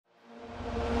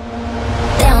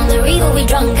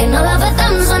drunk and all of our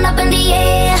thumbs went up in the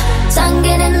air.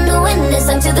 Singing in the wind,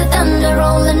 listening to the thunder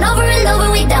rolling over and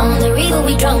over. We down the river,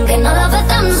 we drunk and all of our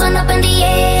thumbs went up in the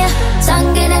air.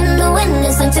 Singing in the wind,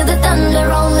 listening to the thunder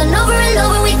rolling over and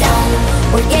over. We down,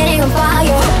 we're getting on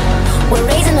fire, we're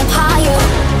raising up higher.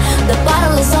 The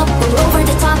bottle is up, we're over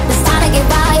the top, it's time to get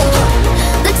wild.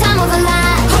 The time of a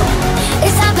life,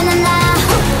 it's happening now.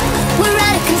 We're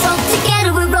out of control,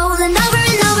 together we're rolling over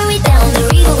and over. We down the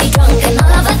river, we drunk and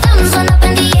all of our thumbs went up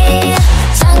in the air.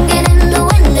 Singing in the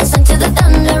wind, listen to the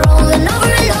thunder rolling over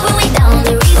and over. We down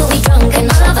the river, we drunk and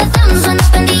all of our thumbs went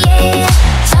up in the air.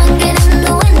 Singing in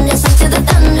the wind, listen to the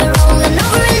thunder rolling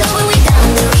over and over. We down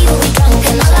the river, we drunk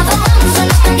and all of our thumbs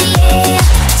went up in the air.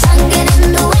 Singing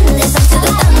in the wind, listen to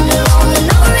the thunder rolling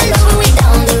over and over. We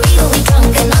down the river, we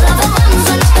drunk and all of our thumbs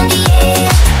went up in the air.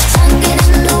 Singing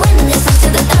in the wind, listen to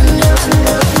the thunder rolling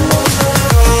over.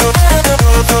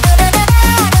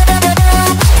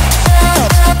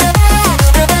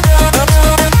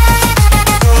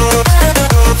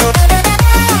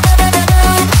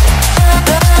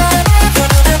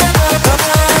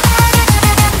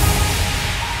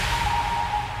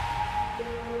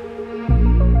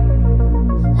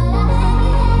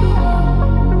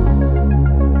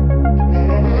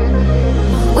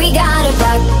 We gotta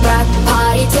rock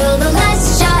party till the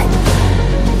last shot.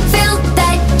 Fill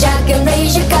that jug and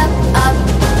raise your cup up.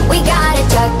 We gotta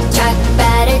chug,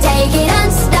 better take it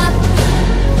and stop.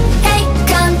 Hey,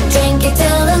 come drink it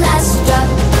till the last drop.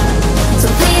 So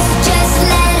please just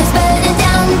let us burn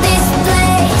down this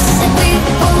place, and we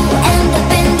will end up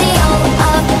in the old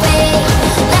way.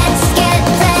 Let's get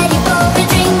ready for a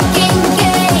drinking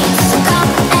game. So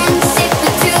come and sip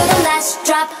it to the last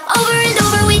drop. Over and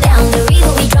over, we down the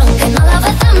river, we drunk and all of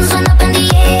our thumbs went up in the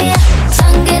air.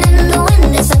 Singing in the wind,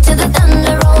 listen to the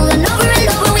thunder rolling over and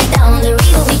over. We down the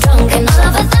river, we drunk and all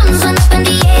of our thumbs went up in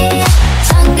the air.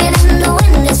 Singing in the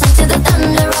wind, listen to the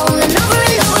thunder rolling over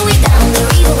and over. We down the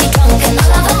river, we drunk and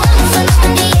all of our thumbs went up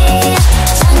in the air.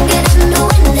 Singing in the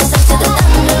wind, listen to the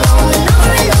thunder rolling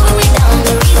over and over. We down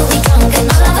the river, we drunk and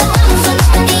all of our thumbs went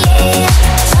up in the air.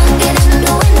 Singing in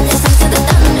the wind, listen to the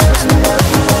thunder rolling over.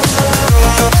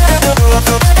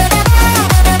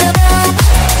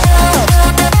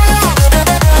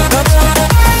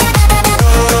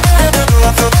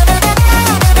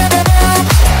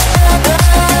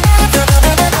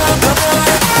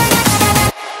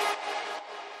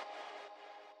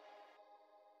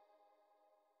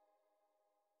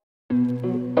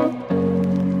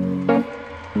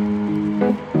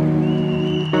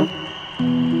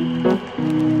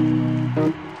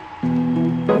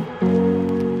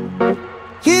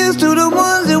 Here's to the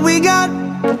ones that we got.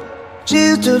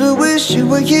 Cheers to the wish you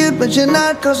were here but you're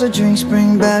not. Cause the drinks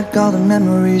bring back all the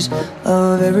memories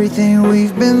of everything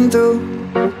we've been through.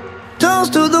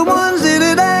 Toast to the ones here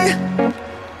today.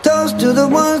 Toast to the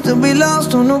ones that we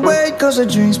lost on the way. Cause the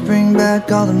drinks bring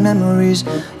back all the memories,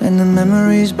 and the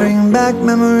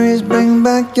memories bring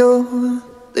back your.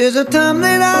 There's a time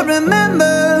that I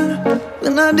remember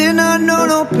when I did not know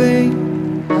no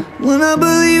pain, when I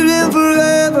believed in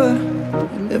forever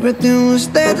and everything would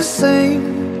stay the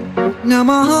same. Now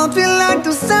my heart feel like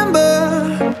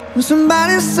December when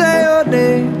somebody say your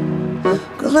name.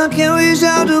 Cause I can't reach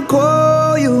out to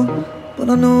call you, but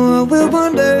I know I will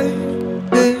one day.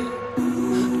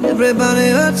 Yeah. Everybody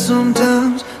hurts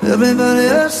sometimes, everybody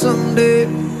hurts someday.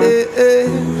 Yeah, yeah.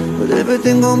 But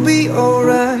everything gon' be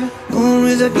alright. Gonna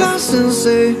raise a glass and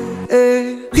say,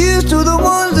 hey. Here's to the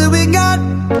ones that we got.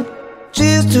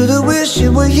 Cheers to the wish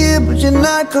you were here but you're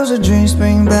not. Cause the drinks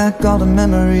bring back all the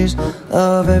memories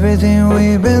of everything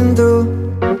we've been through.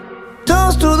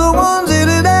 Toast to the ones here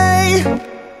today.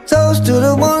 Toast to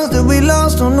the ones that we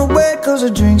lost on the way. Cause the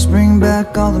drinks bring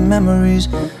back all the memories,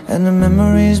 and the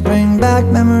memories bring back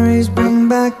your. Memories bring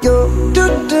back your.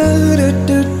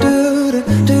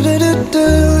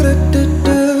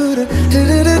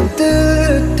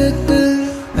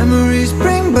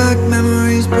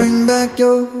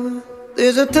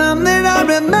 There's a time that I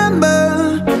remember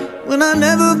when I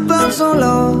never felt so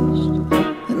lost,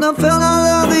 and I felt all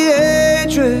of the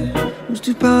hatred was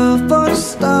too powerful to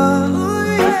stop.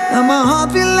 Now my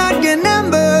heart feel like an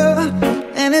ember,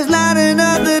 and it's lighting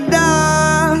up the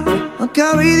dark. I'll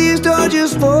carry these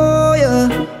torches for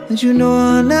you, and you know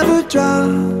I'll never drop.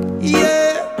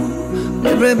 Yeah.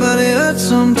 Everybody hurts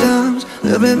sometimes,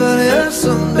 everybody hurts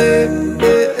someday.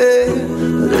 Yeah, yeah.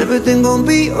 But everything gon'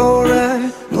 be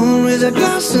alright. Gonna raise a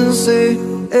glass and say,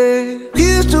 hey.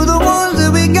 Here's to the ones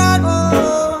that we got.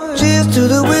 Cheers to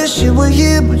the wish you were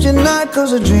here but you're not.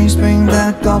 Cause the drinks bring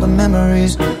back all the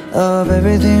memories of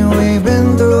everything we've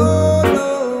been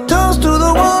through. Toast to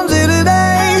the ones here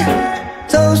today.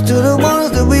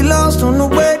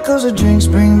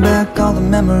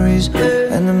 memories.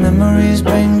 And the memories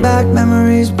bring back,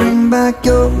 memories bring back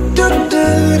your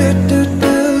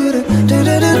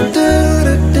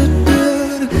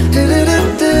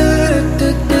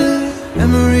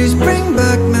memories bring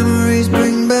back, memories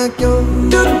bring back your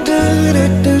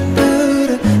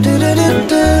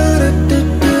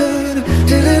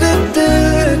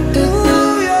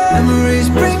memories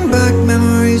bring back,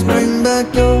 memories bring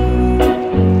back your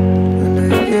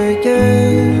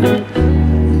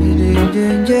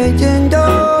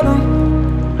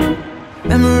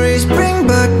memories bring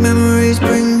back, memories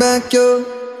bring back your.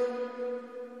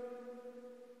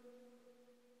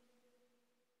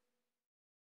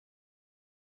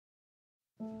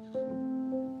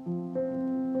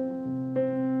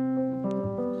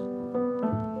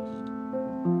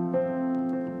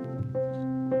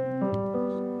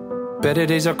 Better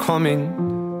days are coming,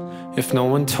 if no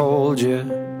one told you.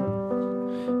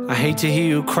 I hate to hear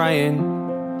you crying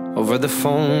over the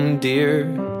phone, dear.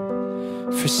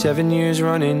 For 7 years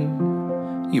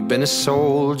running, you've been a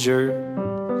soldier.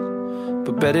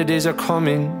 But better days are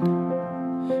coming,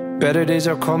 better days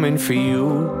are coming for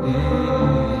you.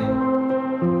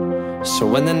 So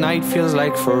when the night feels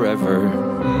like forever,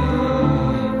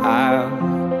 I'll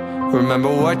remember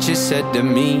what you said to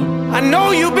me. I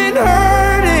know you've been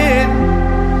hurting,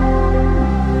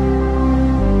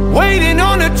 waiting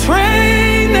on a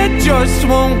train that just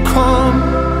won't come.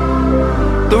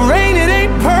 The rain, it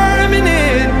ain't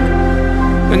permanent,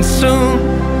 and soon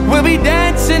we'll be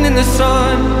dancing in the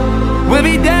sun. We'll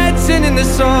be dancing in the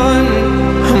sun,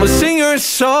 and we'll sing your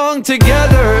song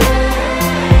together.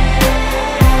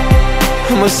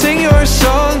 And we'll sing your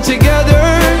song together.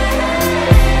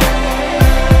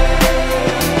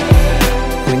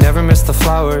 We never miss the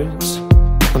flowers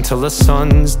until the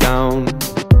sun's down.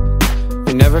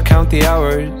 We never count the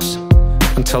hours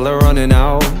until they're running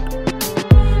out.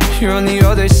 You're on the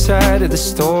other side of the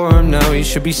storm now, you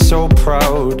should be so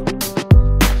proud.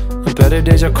 Better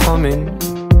days are coming,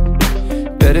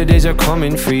 better days are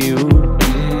coming for you.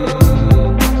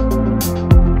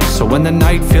 So when the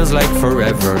night feels like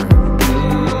forever,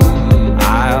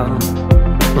 I'll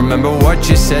remember what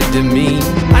you said to me.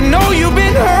 I know you've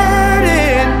been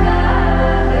hurting,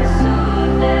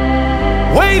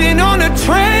 waiting on a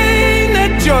train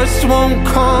that just won't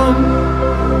come.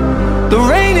 The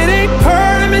rain, it ain't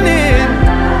permanent,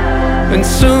 and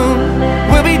soon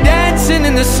we'll be dancing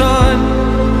in the sun.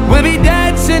 We'll be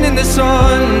dancing in the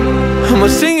sun, and we'll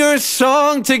sing your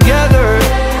song together.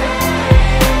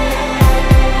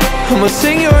 And we'll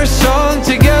sing your song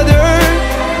together.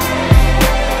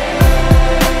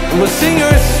 And we'll sing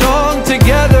your song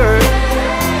together.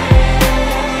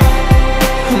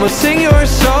 And we'll sing your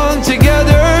song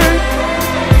together.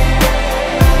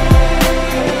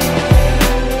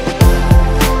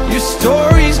 Your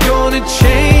story's gonna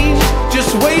change,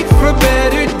 just wait for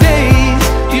better days.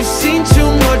 You've seen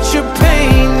too much of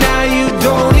pain, now you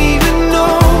don't even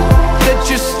know that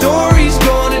your story's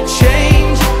gonna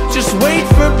change. Just wait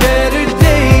for better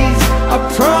days, I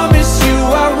promise you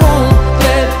I won't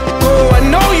let go. I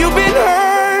know you've been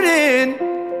hurting,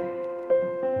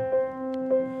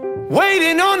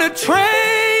 waiting on a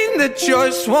train that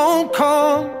just won't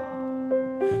come.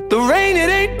 The rain, it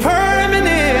ain't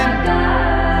permanent,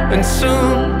 and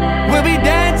soon we'll be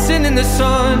dancing in the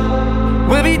sun.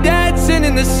 We'll be dancing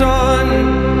in the sun,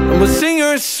 and we'll sing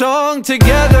your song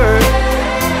together.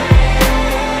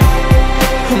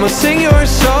 And we'll sing your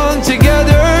song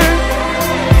together.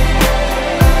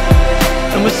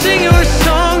 And we'll sing your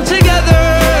song together.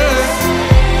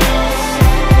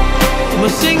 And we'll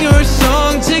sing your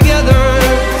song together.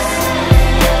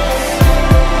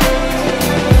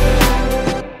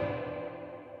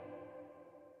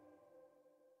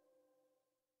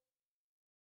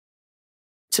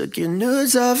 Took your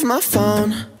nudes off my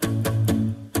phone,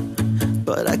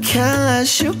 but I can't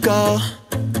let you go.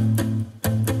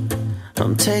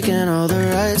 I'm taking all the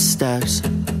right steps.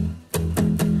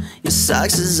 Your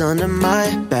socks is under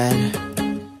my bed.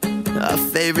 Our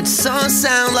favorite songs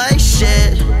sound like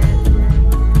shit.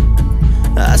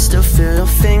 I still feel your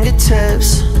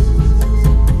fingertips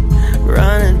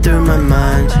running through my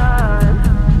mind.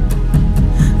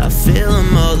 I feel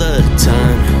them all the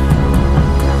time.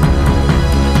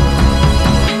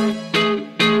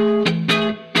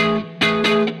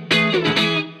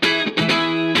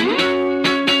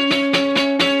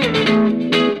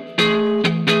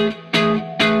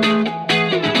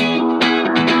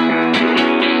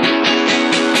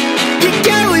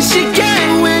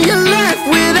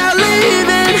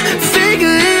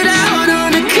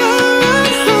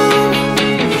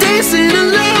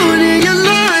 Alone in your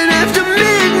line after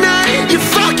midnight, you're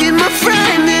fucking my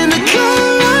friend in the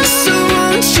car.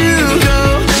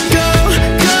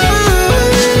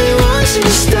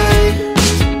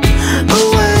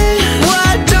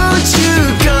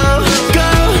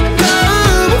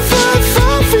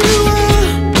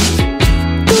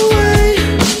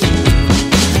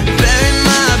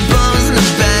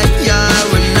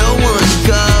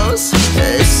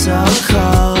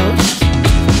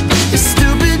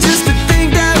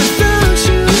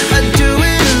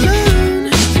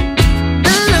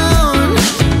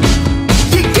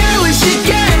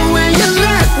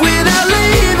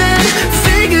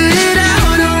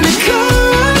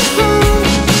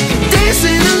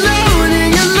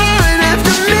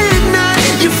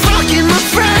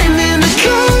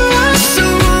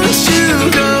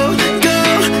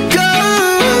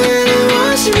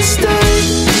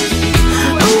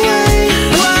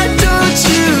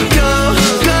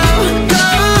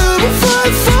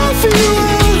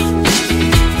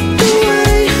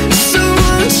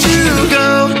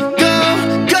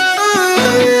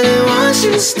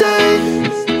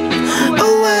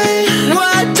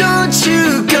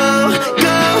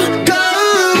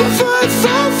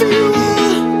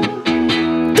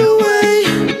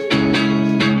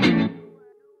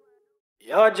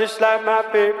 You're just like my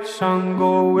favorite song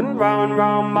going round and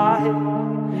round my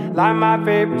head. Like my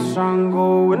favorite song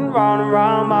going round and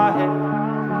round my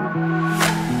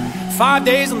head. 5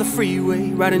 days on the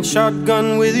freeway, riding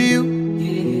shotgun with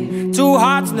you. Two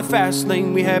hearts in the fast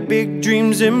lane, we had big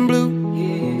dreams in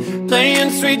blue. Playing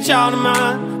Sweet Child of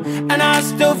Mine, and I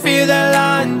still feel that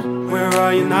line. Where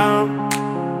are you now?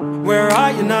 Where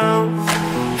are you now?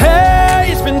 Hey,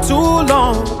 it's been too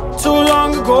long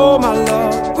ago, my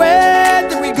love. Where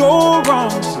did we go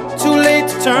wrong? Too late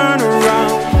to turn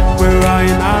around. Where are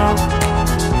you now?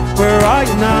 Where are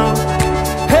you now?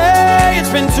 Hey, it's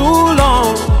been too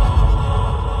long.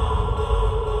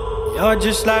 You're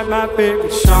just like my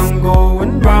favorite song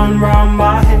going round and round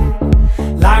my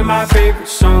head. Like my favorite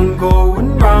song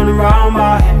going round and round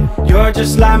my head. You're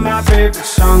just like my favorite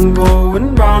song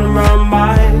going round and round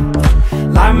my head.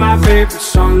 Like my favorite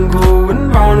song going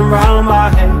round and round my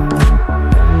head.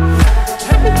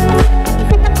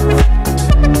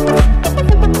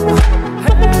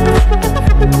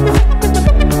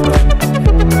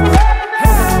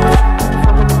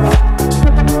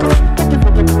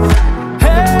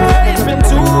 Hey, it's been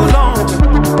too long.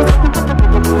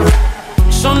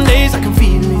 Some days I can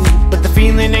feel it, but the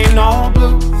feeling ain't all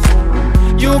blue.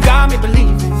 You got me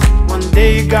believing one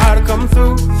day you gotta come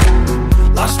through.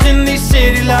 Lost in these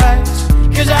city lights,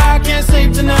 cause I can't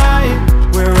sleep tonight.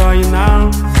 Where are you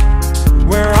now?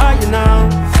 Where are you now?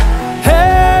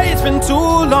 Hey, it's been too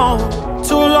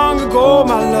long ago,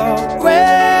 my love.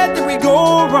 Where did we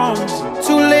go wrong?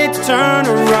 Too late to turn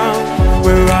around.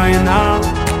 Where are you now?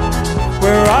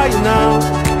 Where are you now?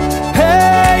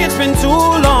 Hey, it's been too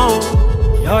long.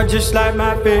 You're just like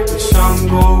my favorite song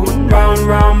going round and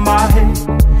round my head.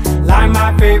 Like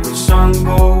my favorite song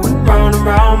going round and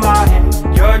round my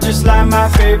head. You're just like my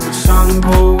favorite song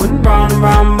going round and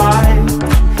round my head.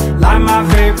 Like my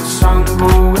favorite song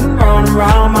going round and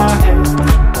round my head.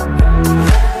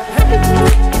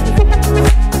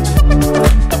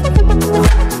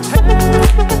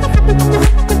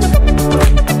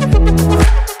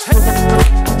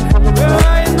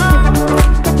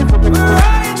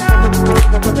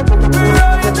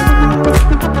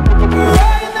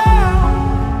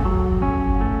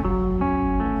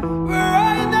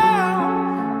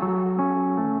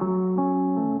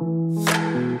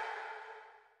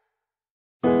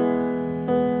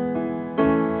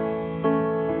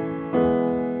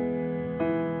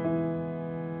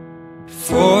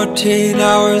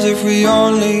 Hours if we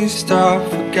only stop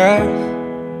for gas.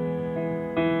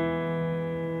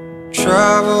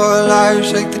 Travel life,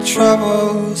 shake the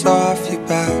troubles off your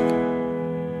back.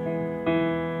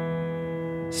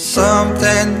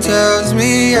 Something tells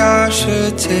me I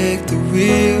should take the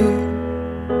wheel.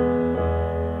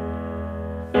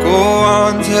 Go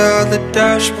on, tell the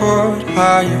dashboard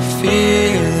how you're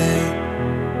feeling.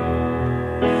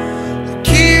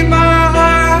 Keep my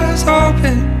eyes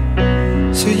open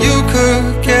so you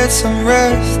could get some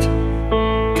rest.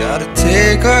 Gotta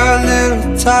take a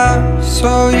little time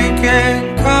so you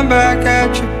can come back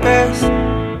at your best.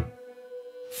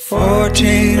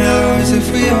 14 hours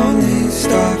if we only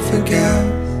stop for gas.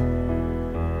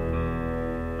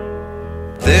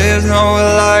 There's no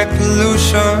light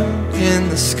pollution in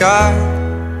the sky.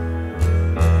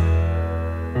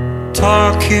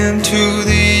 Talking to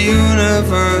the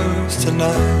universe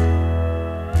tonight.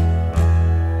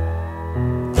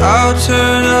 I'll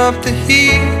turn up the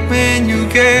heat when you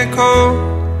get cold.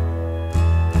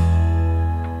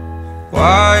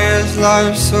 Why is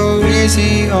life so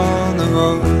easy on the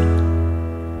road?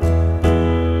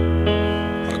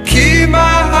 I'll keep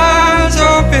my eyes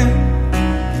open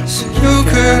so you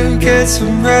could get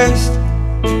some rest.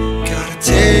 Gotta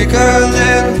take a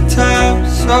little time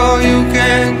so you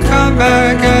can come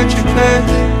back at your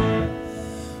best.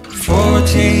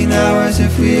 14 hours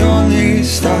if we only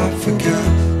stop for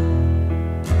gas.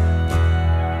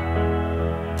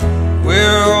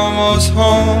 We're almost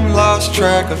home, lost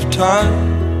track of time.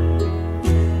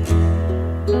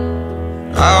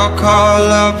 I'll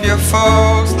call up your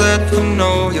folks, let them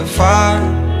know you're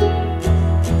fine.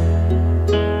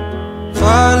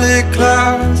 Violet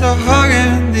clouds are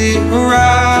hugging the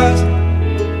horizon.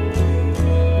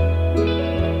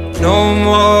 No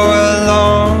more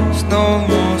alarms, no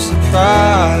more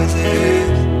surprises.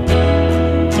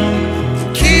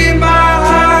 Keep my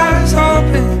eyes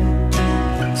open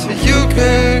so you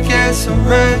could get some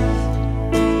rest.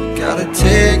 Gotta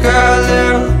take a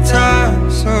little time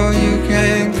so you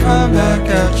can come back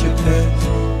at your best.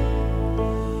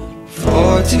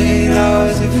 14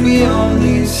 hours if we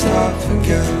only stop for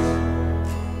gas.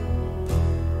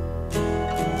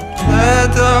 Let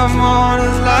the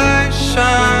morning light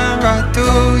shine right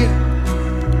through you.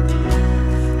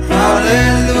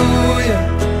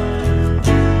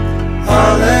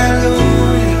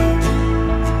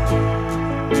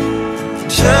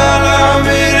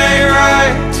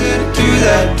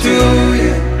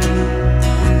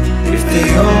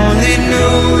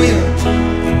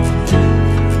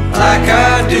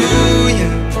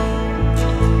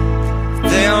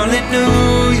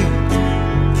 knew you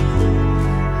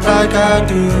like I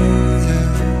do you.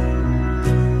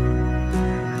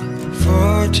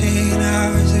 14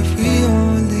 hours if we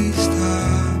only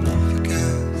stop for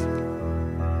gas.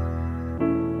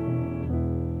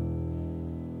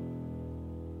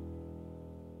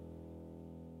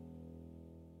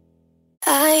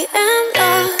 I am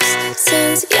lost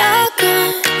since you're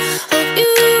gone. Hope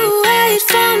you wait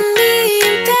for me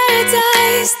in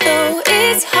paradise. Though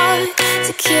it's hard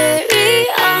to carry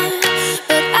on,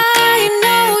 but I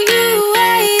know you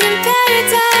wait in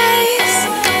paradise.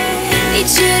 Need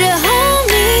you to hold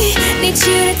me, need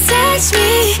you to touch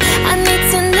me. I need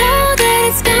to know that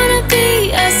it's gonna be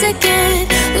us again.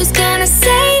 Who's gonna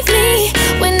save me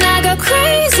when I go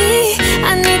crazy?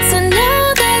 I need to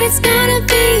know that it's gonna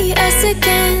be us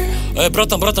again.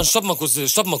 Bratan, stopp mal kurz,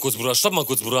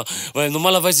 Bruder, weil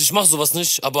normalerweise ich mach sowas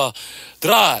nicht, aber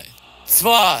 3,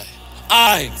 2,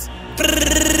 1.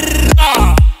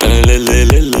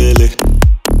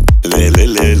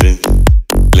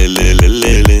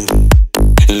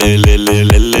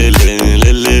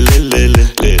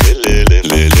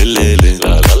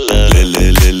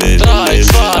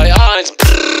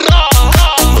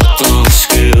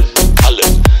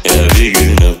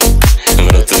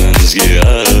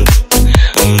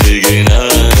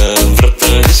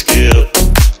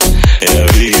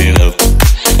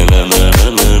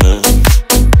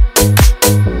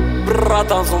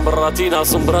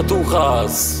 Bratinas und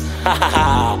Bratuchas.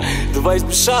 Du weißt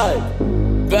Bescheid.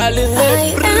 Berlin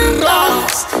I am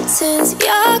lost since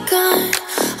you're gone.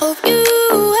 Hope you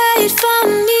wait for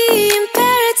me in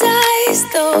paradise.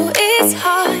 Though it's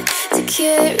hard to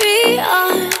carry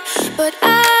on, but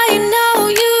I know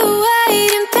you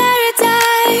wait in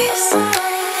paradise.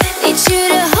 Need you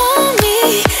to hold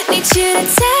me, need you to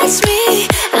touch me.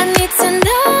 I need to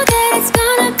know that it's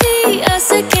gonna be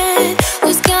us again.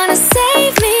 Who's gonna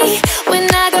save me when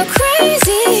I go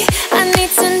crazy? I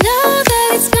need to know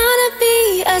that it's gonna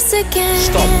be us again.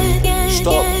 Stop.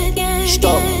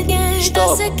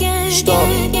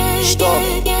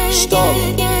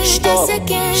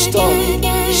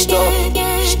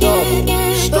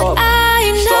 But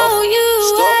I know you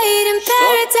wait in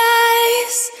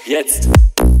paradise. Jetzt.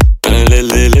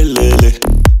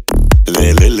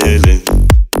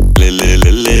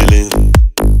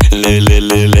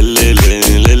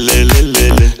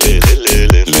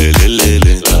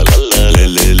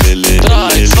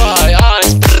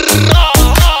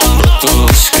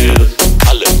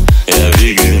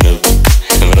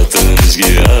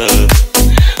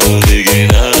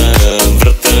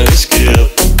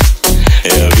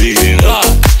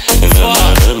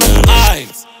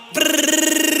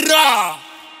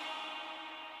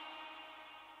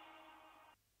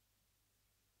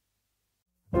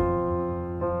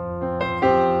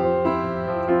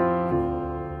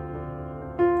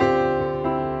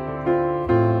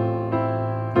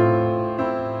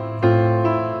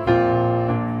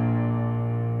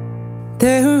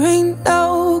 There ain't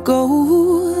no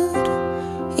gold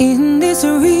in this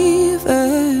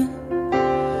river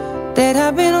that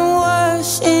I've been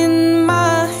washing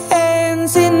my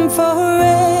hands in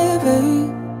forever.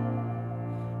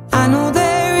 I know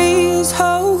there is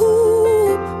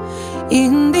hope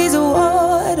in these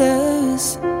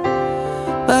waters,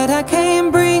 but I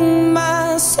can't bring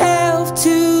myself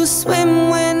to swim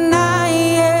when I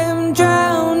am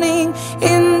drowning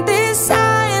in this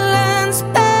silence.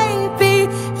 Baby,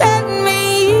 let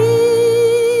me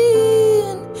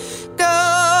in. Go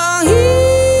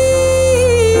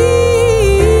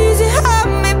easy on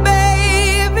me,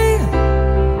 baby.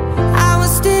 I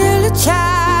was still a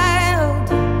child,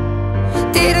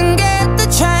 didn't get the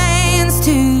chance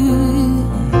to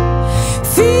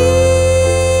feel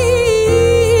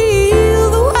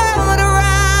the world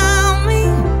around me.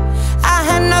 I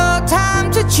had no time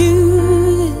to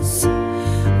choose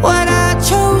what I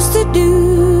chose to do.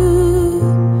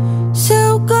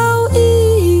 So go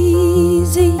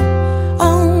easy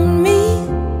on me.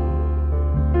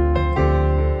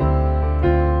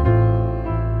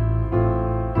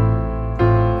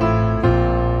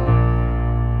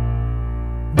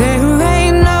 There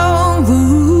ain't no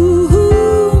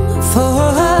room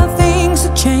for things to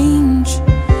change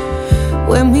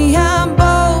when we are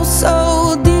both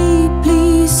so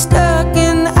deeply stuck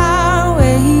in our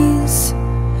ways.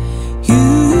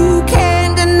 You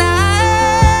can't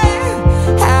deny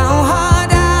how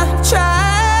hard I've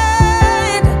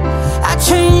tried. I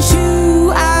changed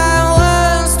who I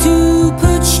was to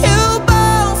put you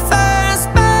both first,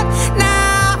 but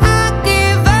now I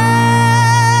give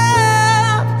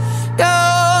up. Go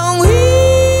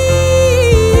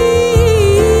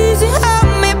easy on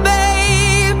me,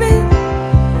 baby.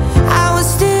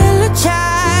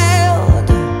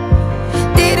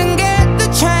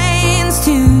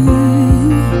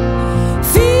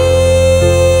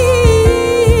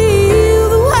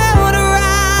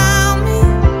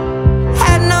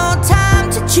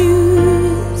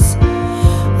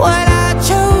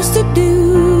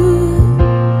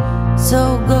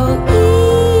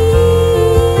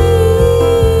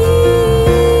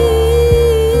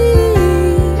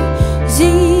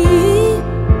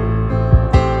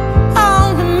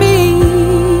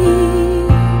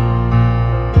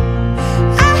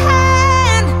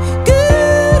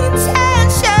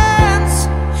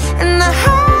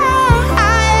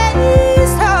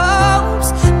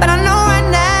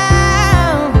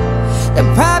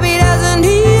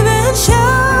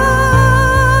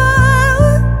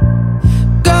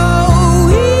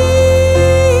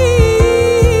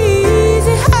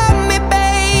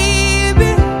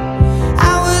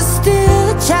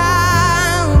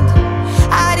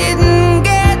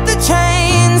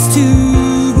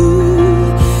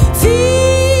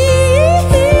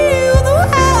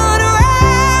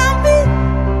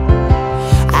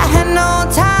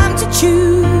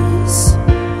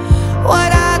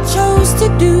 to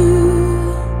do,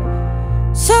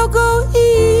 so go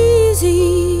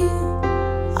easy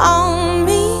on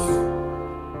me.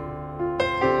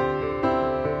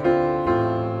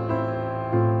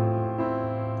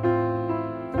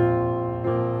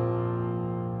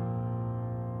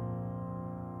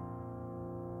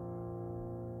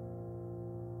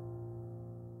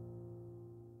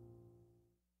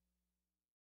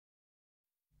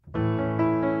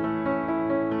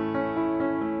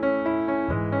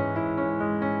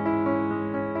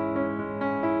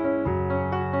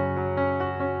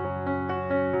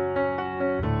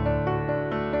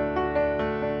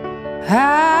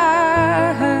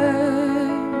 I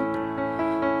heard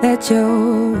that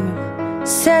you're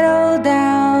settled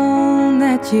down,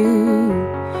 that you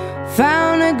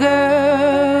found a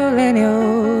girl and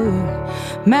you're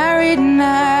married now.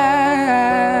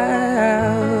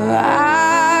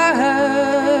 I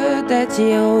heard that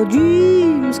your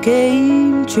dreams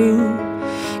came true.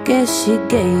 Guess she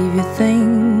gave you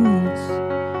things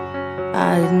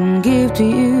I didn't give to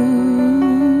you.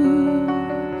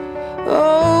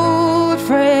 Old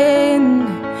friend,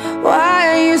 why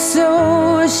are you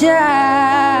so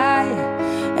shy?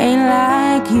 Ain't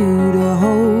like you to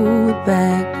hold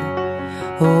back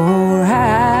or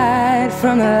hide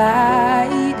from the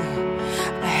light.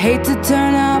 I hate to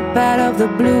turn up out of the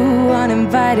blue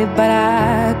uninvited, but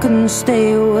I couldn't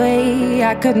stay away,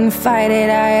 I couldn't fight it.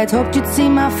 I had hoped you'd see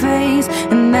my face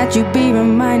and that you'd be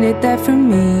reminded that for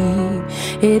me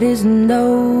it isn't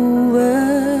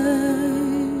over.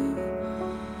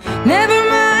 Never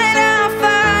mind, I'll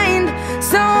find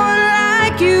someone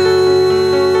like you.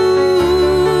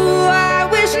 I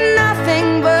wish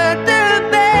nothing but the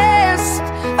best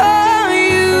for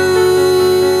you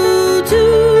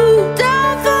too.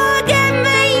 Don't forget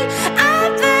me, I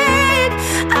beg.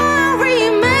 I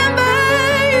remember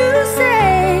you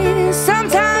say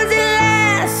sometimes it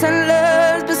lasts and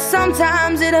loves, but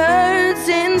sometimes it hurts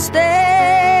instead.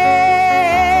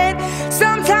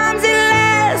 Sometimes it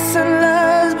lasts and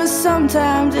loves, but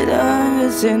sometimes it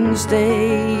hurts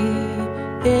instead.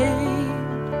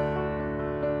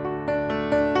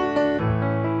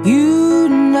 You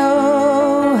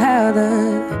know how the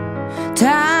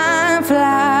time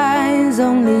flies.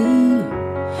 Only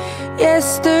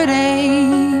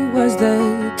yesterday was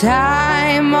the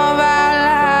time of our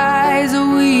lives.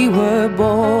 We were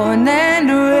born and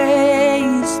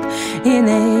raised in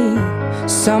a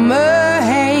summer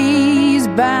haze,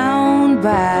 bound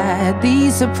by the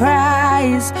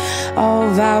surprise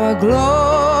of our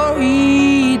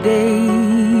glory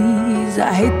days.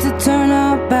 I hate to turn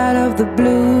up out of the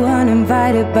blue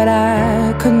uninvited, but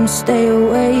I couldn't stay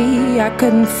away, I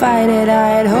couldn't fight it. I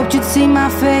had hoped you'd see my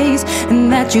face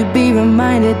and that you'd be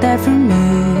reminded that for me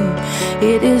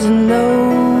it isn't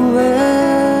over.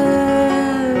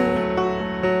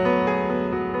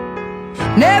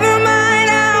 Never mind,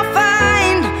 I'll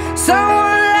find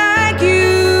someone like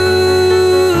you.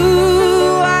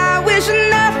 I wish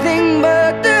nothing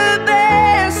but the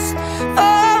best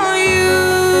for you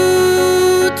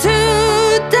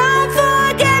too. Don't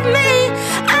forget me,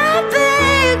 I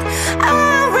beg.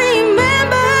 I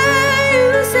remember you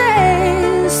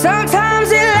say sometimes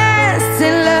it lasts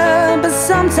in love, but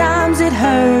sometimes it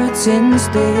hurts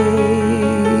instead.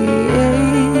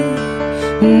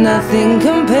 Nothing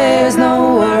compares,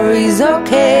 no worries or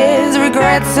cares,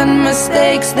 regrets and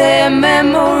mistakes, their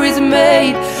memories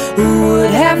made. Who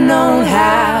would have known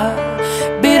how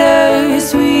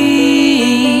bittersweet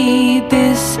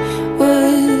this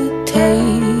would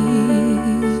taste?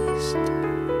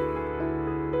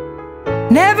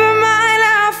 Never mind,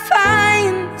 I'll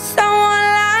find someone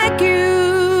like you.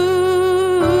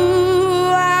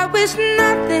 I wish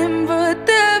nothing but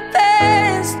the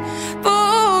best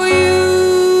for you.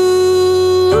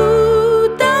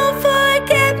 Don't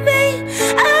forget me,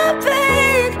 I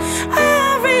beg. I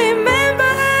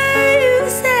remember you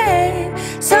said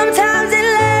sometimes it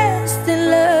lasts in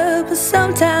love, but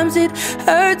sometimes it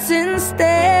hurts instead.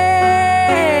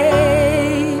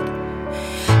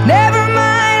 Never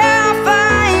mind, I'll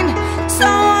find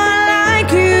someone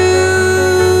like you.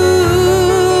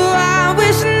 I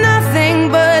wish nothing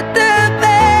but the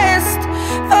best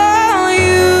for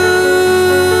you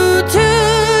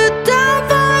too. Don't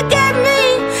forget me,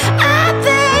 I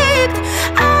beg.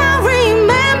 I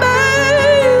remember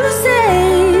you say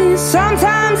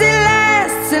sometimes it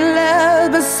lasts in love,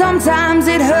 but sometimes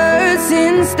it hurts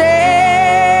instead.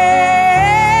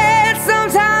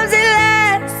 Sometimes it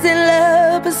lasts in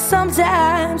love, but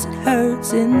sometimes it hurts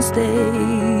instead.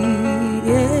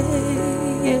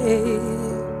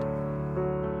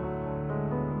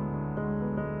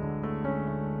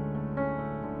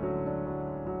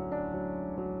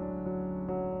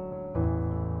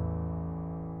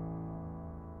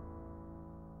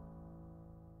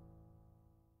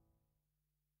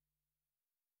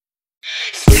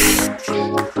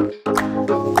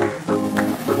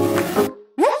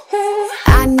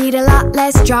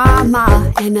 less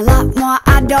drama and a lot more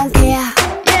I don't care.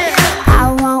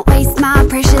 I won't waste my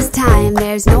precious time,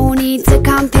 there's no need to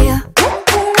compare.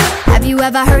 Have you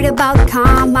ever heard about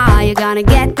karma? You're gonna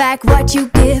get back what you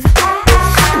give.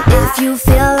 If you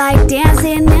feel like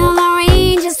dancing in the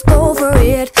rain, just go for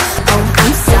it. Oh,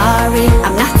 I'm sorry,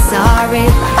 I'm not sorry,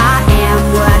 I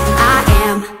am what I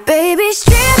am. Baby,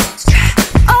 strip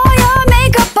all your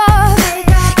makeup off.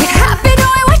 Get happy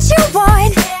doing what you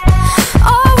want.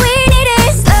 All we need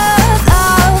is love,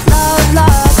 love, love,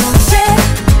 love. Strip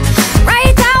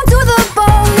right down to the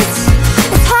bones.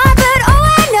 It's hard, but oh,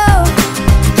 I know.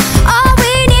 All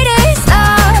we need is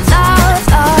love, love,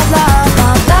 love, love,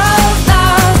 love, love,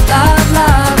 love, love,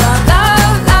 love,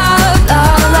 love, love,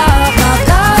 love, love,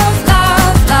 love, love,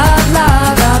 love,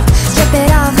 love, love. Strip it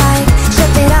off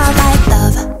like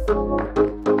love.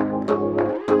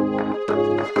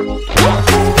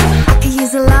 I could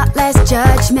use a lot less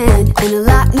judgment and a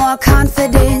lot more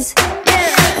confidence.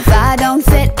 If I don't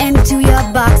fit into your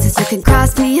boxes, you can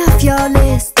cross me off your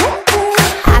list.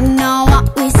 I know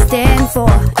what we stand for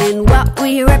and what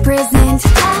we represent.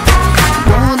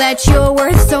 Know that you're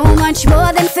worth so much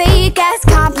more than fake ass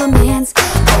compliments.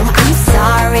 Oh, I'm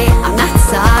sorry, I'm not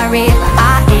sorry,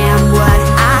 I am what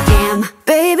I am.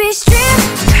 Baby, strip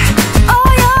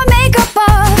all your makeup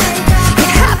off.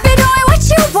 Get happy doing what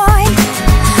you want.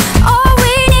 All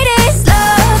we need is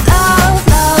love, love,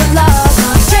 love, love,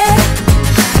 love. Strip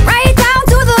right down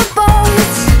to the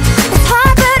bones. It's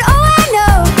hard, but oh, I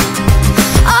know.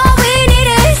 All we need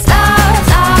is love,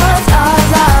 love, love,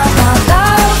 love, love,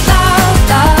 love, love,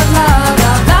 love, love,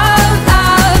 love, love,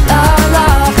 love, love,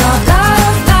 love, love,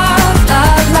 love,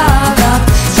 love, love, love.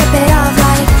 Strip it off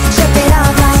like, strip it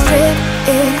off like, strip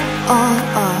it all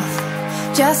off.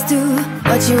 Just do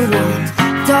what you want.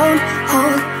 Don't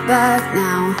hold back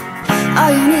now.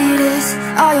 All you need is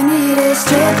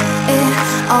strip it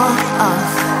all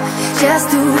off. Just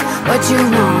do what you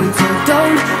want to.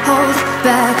 Don't hold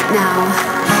back now.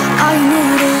 All you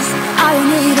need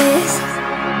is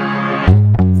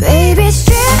baby,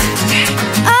 strip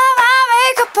all my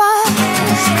makeup off.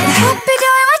 Get happy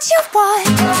doing what you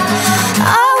want.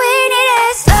 All we need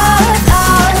is love,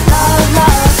 love, love,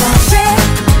 love, love. Strip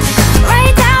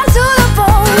right down to the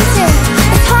bones,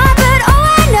 yeah. It's hard, but oh,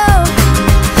 I know.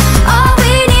 All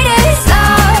we need is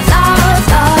love, love,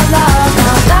 love, love,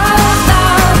 love, love, love,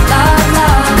 love,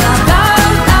 love, love, love,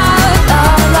 love,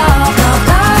 love, love,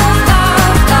 love,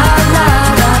 love, love,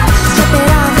 love.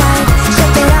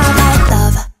 Strip it off like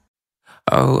love.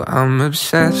 Oh, I'm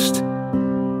obsessed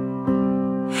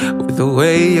with the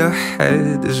way your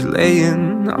head is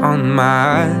laying on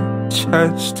my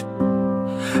chest.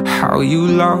 How you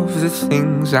love the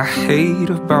things I hate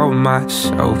about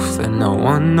myself that no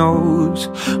one knows.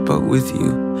 But with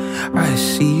you, I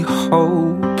see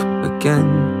hope again.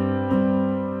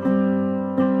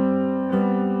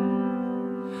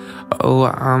 Oh,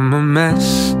 I'm a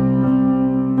mess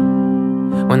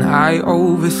when I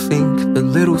overthink the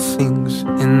little things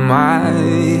in my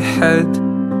head.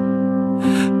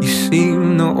 You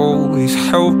seem to always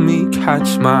help me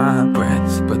catch my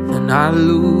breath, but then I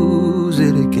lose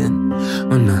it again.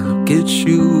 When I look at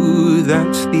you,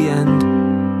 that's the end.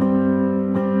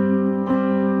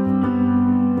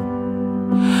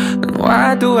 And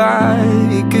why do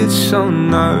I get so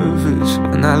nervous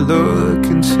when I look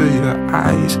into your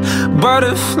eyes?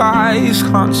 Butterflies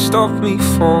can't stop me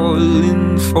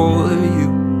falling for you.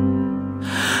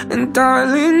 And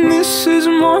darling, this is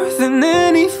more than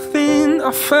anything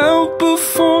I felt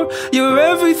before. You're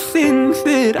everything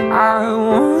that I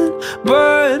want,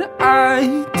 but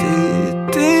I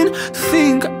didn't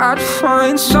think I'd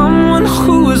find someone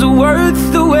who was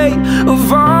worth the weight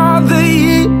of all the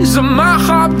years of my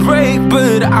heartbreak.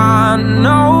 But I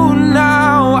know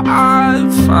now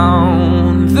I've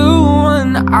found the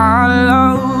one I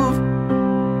love.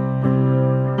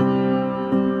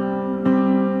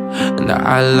 And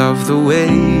I love the way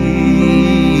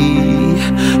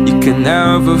you can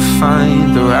never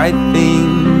find the right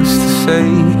things to say.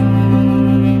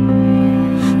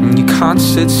 And you can't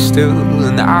sit still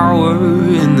an hour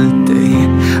in the day.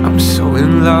 I'm so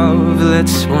in love,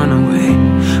 let's run away,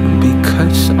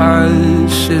 because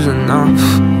us is enough.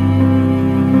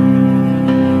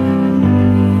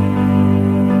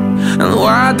 And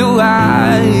why do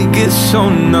I get so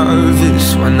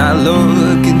nervous when I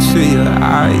look into your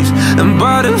eyes? And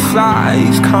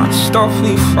butterflies can't stop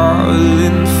me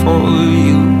falling for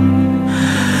you.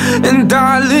 And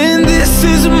darling, this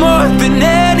is more than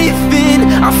anything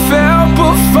I felt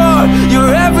before.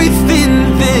 You're everything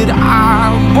that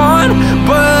I want,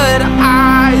 but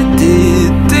I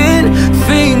didn't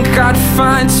think I'd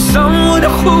find someone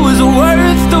who was worth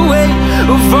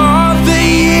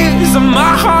years of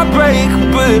my heartbreak,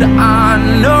 but I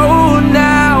know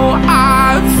now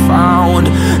I've found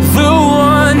the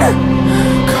one.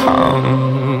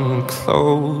 Come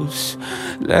close,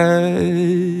 let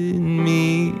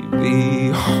me be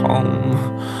home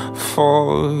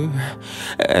for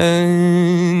anything,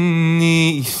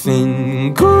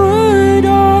 good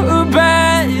or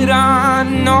bad. I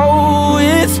know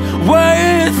it's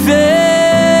worth it.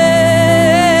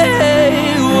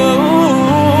 Whoa.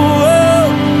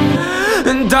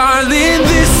 And darling,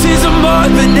 this is more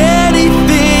than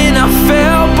anything I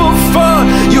felt before.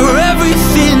 You're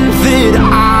everything that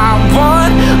I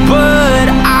want, but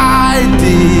I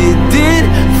didn't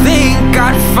think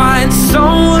I'd find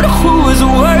someone who was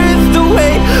worth the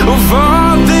wait of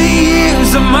all the years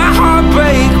of my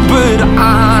heartbreak. But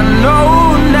I know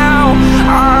now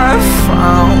I've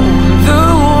found the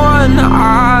one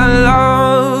I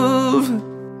love.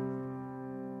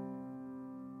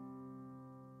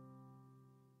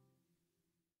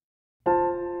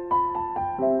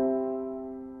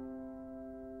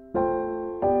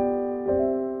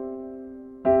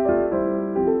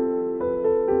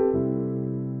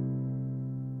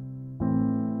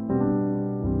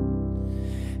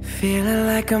 Feeling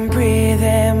like I'm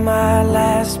breathing my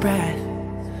last breath.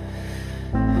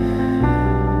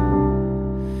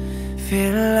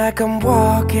 Feeling like I'm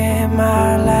walking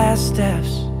my last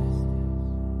steps.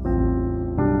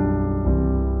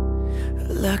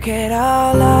 Look at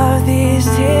all of these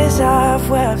tears I've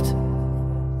wept.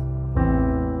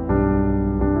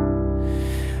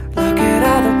 Look at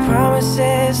all the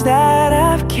promises that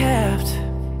I've kept.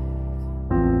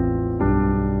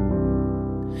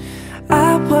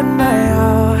 I put my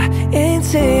all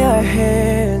into your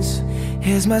hands.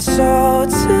 Here's my soul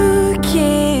to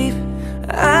keep.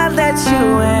 I let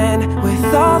you in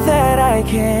with all that I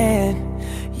can.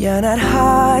 You're not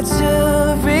hard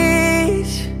to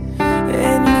reach,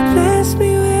 and you blessed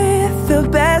me with the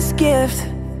best gift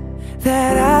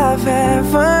that I've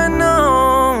ever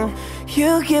known.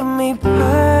 You give me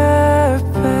purpose.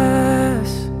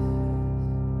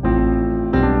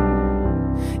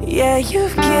 Yeah,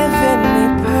 you've given me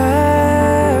purpose.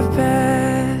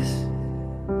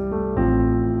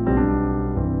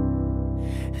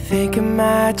 Thinking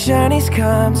my journey's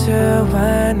come to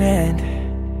an end.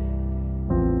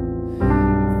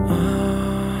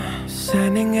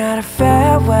 Sending out a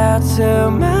farewell to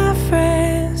my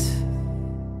friends.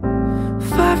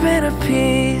 Far better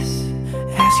peace.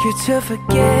 Ask you to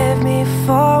forgive me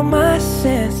for my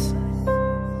sins.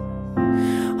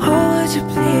 Oh, would you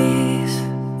please?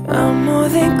 I'm more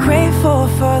than grateful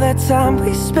for the time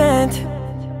we spent.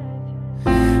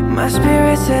 My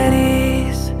spirit's at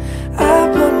ease. I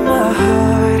put my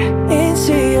heart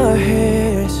into your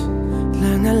hands.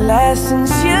 Learn the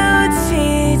lessons you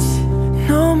teach.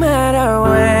 No matter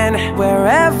when,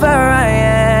 wherever I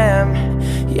am,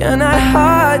 you're not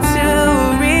hard to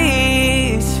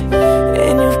reach.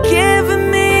 And you've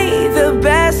given me the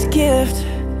best gift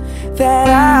that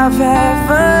I've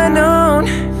ever known.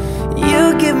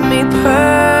 You give me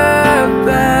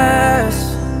purpose.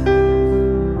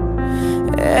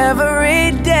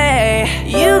 Every day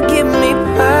you give me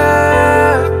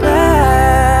purpose.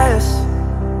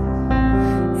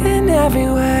 In every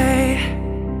way.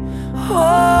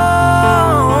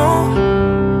 Oh,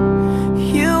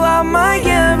 you are my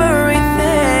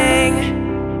everything.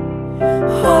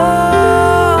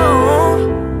 Oh,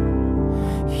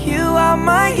 you are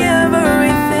my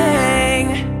everything.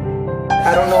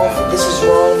 I don't know if this is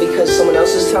wrong because someone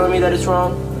else is telling me that it's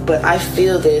wrong, but I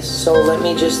feel this, so let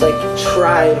me just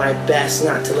try my best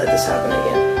not to let this happen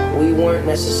again. We weren't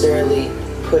necessarily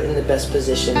put in the best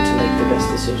position to make the best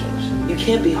decisions. You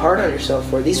can't be hard on yourself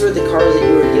for it. These were the cards that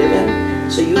you were given,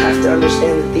 so you have to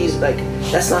understand that these,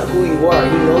 that's not who you are.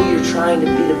 You know you're trying to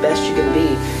be the best you can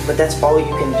be, but that's all you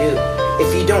can do.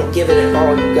 If you don't give it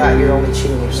all you got, you're only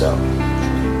cheating yourself.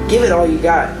 Give it all you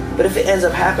got, but if it ends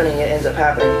up happening, it ends up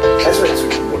happening. That's what's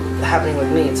happening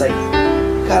with me. It's like,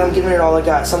 God, I'm giving it all I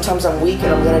got. Sometimes I'm weak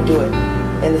and I'm gonna do it.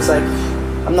 And it's like,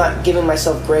 I'm not giving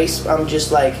myself grace, I'm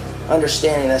just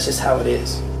understanding that's just how it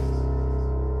is.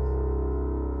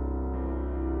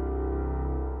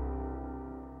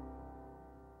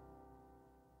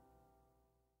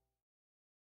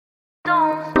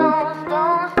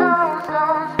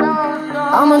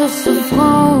 Arme de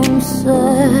souffrance,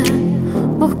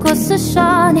 pourquoi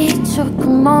s'acharner, tu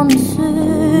recommences?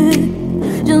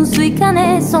 Je ne suis qu'un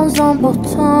être sans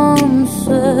importance.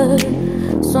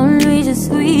 Sans lui je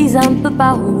suis un peu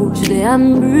paro. Je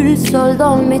déambule seul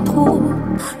dans le métro.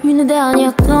 Une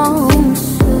dernière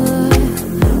danse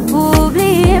pour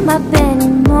oublier ma peine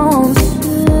immense.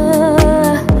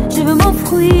 Je veux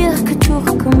m'enfuir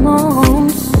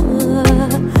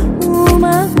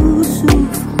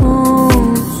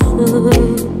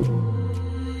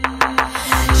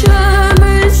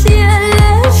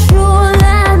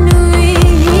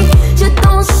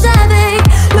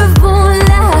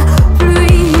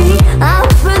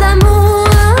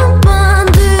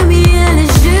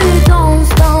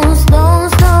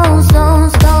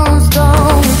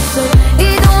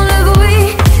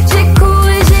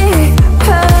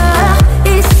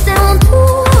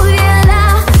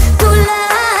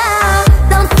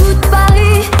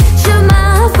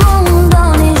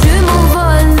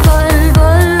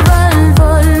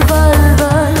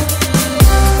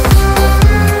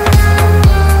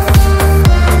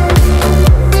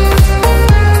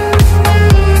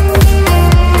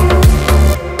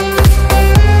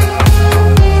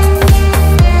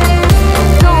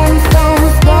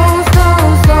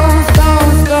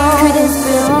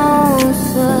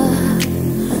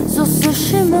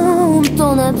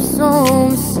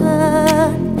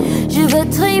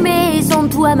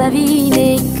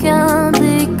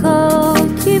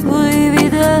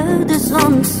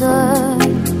closer.